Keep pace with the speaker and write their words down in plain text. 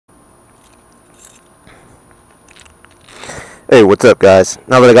Hey, what's up, guys?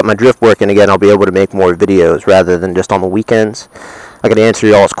 Now that I got my drift working again, I'll be able to make more videos rather than just on the weekends. I can answer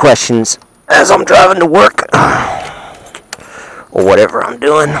y'all's questions as I'm driving to work or whatever I'm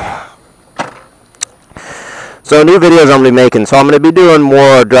doing. So new videos I'm going to be making. So I'm going to be doing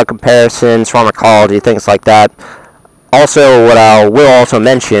more drug comparisons, pharmacology, things like that. Also, what I will also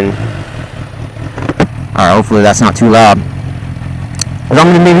mention, hopefully that's not too loud, is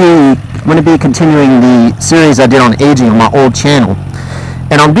I'm going to be continuing the series I did on aging on my old channel.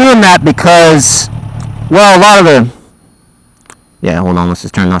 And I'm doing that because, well, a lot of the... hold on, let's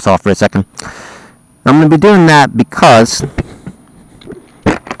just turn this off for a second. I'm going to be doing that because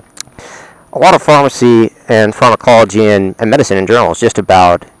a lot of pharmacy and pharmacology and medicine in general is just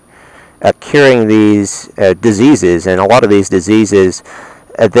about curing these diseases. And a lot of these diseases,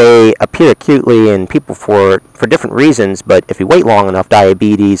 they appear acutely in people for different reasons, but if you wait long enough,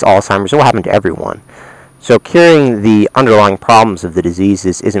 diabetes, Alzheimer's, it will happen to everyone. So curing the underlying problems of the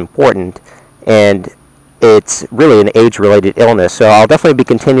diseases is important, and it's really an age-related illness. So I'll definitely be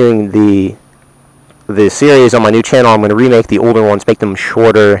continuing the series on my new channel. I'm going to remake the older ones, make them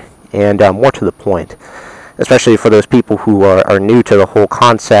shorter and more to the point, especially for those people who are new to the whole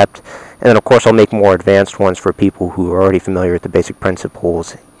concept. And then, of course, I'll make more advanced ones for people who are already familiar with the basic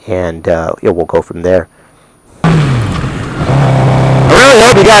principles, and we'll go from there. I really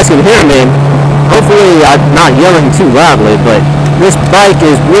hope you guys can hear me. Hopefully I'm not yelling too loudly, but this bike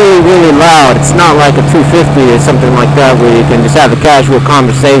is really, really loud. It's not like a 250 or something like that where you can just have a casual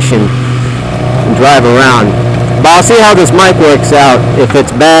conversation and drive around. But I'll see how this mic works out. If it's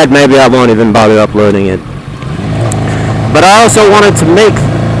bad, maybe I won't even bother uploading it. But I also wanted to make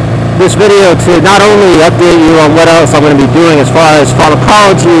this video to not only update you on what else I'm going to be doing as far as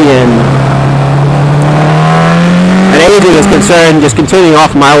pharmacology and aging is concerned, just continuing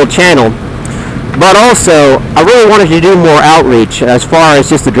off my old channel, but also I really wanted to do more outreach as far as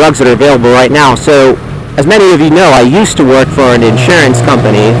just the drugs that are available right now. So, as many of you know, I used to work for an insurance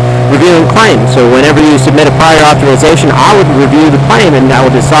company reviewing claims. So whenever you submit a prior authorization, I would review the claim and I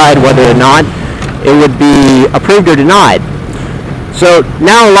would decide whether or not it would be approved or denied. So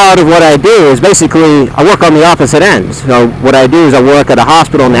now a lot of what I do is basically I work on the opposite ends. So what I do is I work at a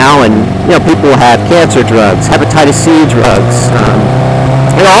hospital now, and people have cancer drugs, hepatitis C drugs,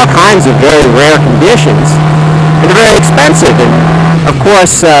 all kinds of very rare conditions, and they're very expensive. And of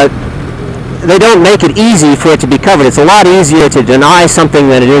course, they don't make it easy for it to be covered. It's a lot easier to deny something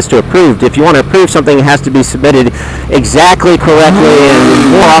than it is to approve. If you want to approve something, it has to be submitted exactly correctly,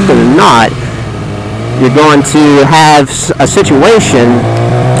 and more often than not, you're going to have a situation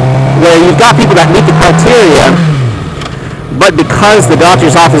where you've got people that meet the criteria, but because the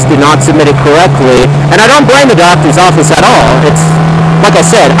doctor's office did not submit it correctly, and I don't blame the doctor's office at all. It's, like I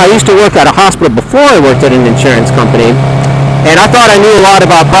said, I used to work at a hospital before I worked at an insurance company, and I thought I knew a lot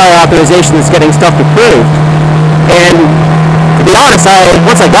about prior authorizations, getting stuff approved. And to be honest,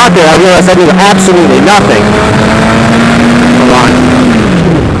 once I got there, I realized I knew absolutely nothing. Hold on.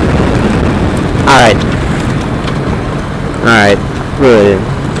 Alright, really.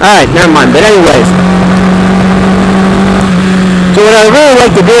 Alright, never mind. But anyways, so what I really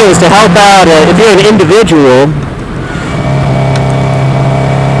like to do is to help out, if you're an individual.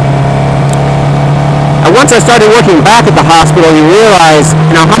 And once I started working back at the hospital, you realize,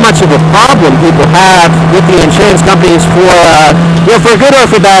 how much of a problem people have with the insurance companies for good or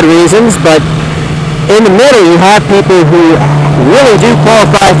for bad reasons. But in the middle, you have people who really do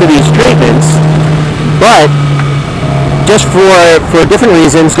qualify for these treatments, but just for different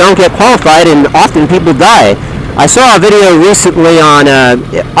reasons don't get qualified, and often people die. I saw a video recently on,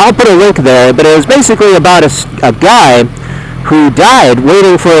 I'll put a link there, but it was basically about a guy who died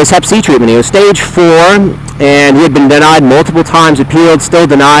waiting for his Hep C treatment. He was stage 4, and he had been denied multiple times, appealed, still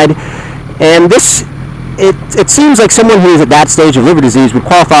denied. And it seems like someone who's at that stage of liver disease would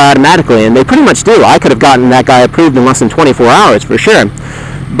qualify automatically, and they pretty much do. I could have gotten that guy approved in less than 24 hours for sure.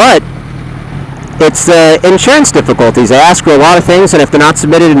 But it's insurance difficulties. They ask for a lot of things, and if they're not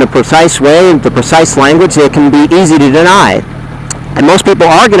submitted in a precise way, in the precise language, it can be easy to deny. And most people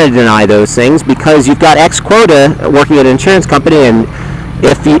are going to deny those things because you've got X quota working at an insurance company, and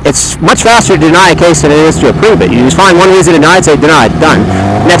it's much faster to deny a case than it is to approve it. You just find one reason to deny it, say denied, done,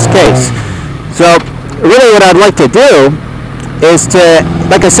 next case. So really what I'd like to do is to,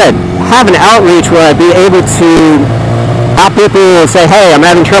 like I said, have an outreach where I'd be able to help people say, hey, I'm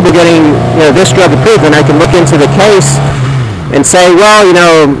having trouble getting this drug approved, and I can look into the case and say, well,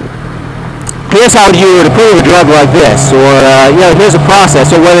 here's how you would approve a drug like this, or here's a process.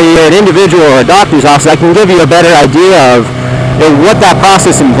 So whether you're an individual or a doctor's office, I can give you a better idea of what that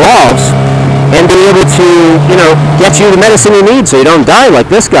process involves, and be able to, you know, get you the medicine you need so you don't die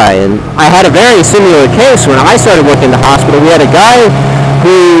like this guy. And I had a very similar case when I started working in the hospital. We had a guy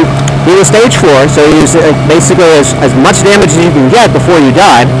who, he was stage 4, so he was basically as much damage as you can get before you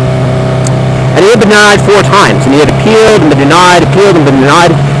die. And he had been denied 4 times, and he had appealed and been denied, appealed and been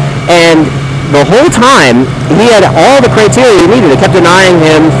denied, and the whole time he had all the criteria he needed. They kept denying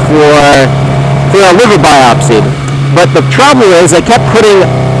him for a liver biopsy. But the trouble is they kept putting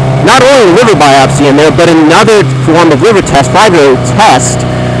not only a liver biopsy in there, but another form of liver test, fibro test,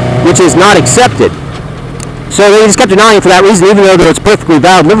 which is not accepted. So they just kept denying for that reason, even though there was perfectly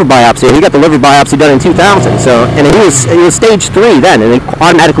valid liver biopsy. He got the liver biopsy done in 2000. So, and he was stage 3 then, and he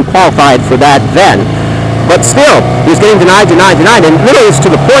automatically qualified for that then. But still, he was getting denied, and literally it was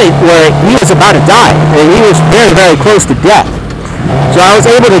to the point where he was about to die, and he was very, very close to death. So I was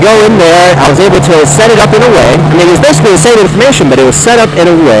able to go in there, I was able to set it up in a way, I mean, it was basically the same information, but it was set up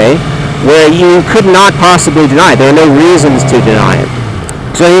in a way where you could not possibly deny it. There are no reasons to deny it.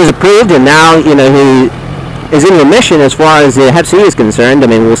 So he was approved, and now, you know, he is in remission as far as the Hep C is concerned. I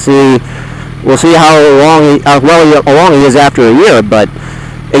mean, we'll see how long he is after a year, but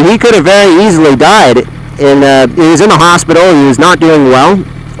he could have very easily died. He was in the hospital, he was not doing well,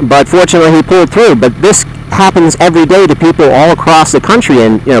 but fortunately he pulled through. But this happens every day to people all across the country,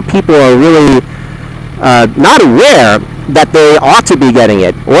 and you know, people are really not aware that they ought to be getting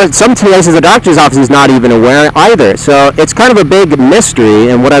it, or in some cases the doctor's office is not even aware either. So it's kind of a big mystery,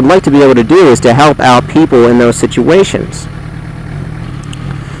 and what I'd like to be able to do is to help out people in those situations.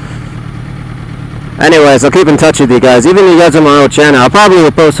 Anyways, I'll keep in touch with you guys. Even you guys on my old channel, I'll probably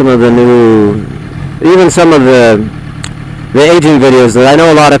post some of the new, even some of the aging videos that I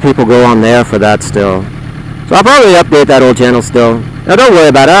know a lot of people go on there for that still. So I'll probably update that old channel still. Now don't worry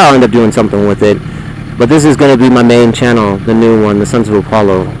about it, I'll end up doing something with it. But this is going to be my main channel, the new one, the Sons of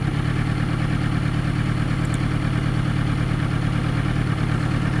Apollo.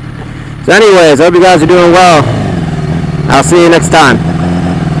 So anyways, I hope you guys are doing well. I'll see you next time.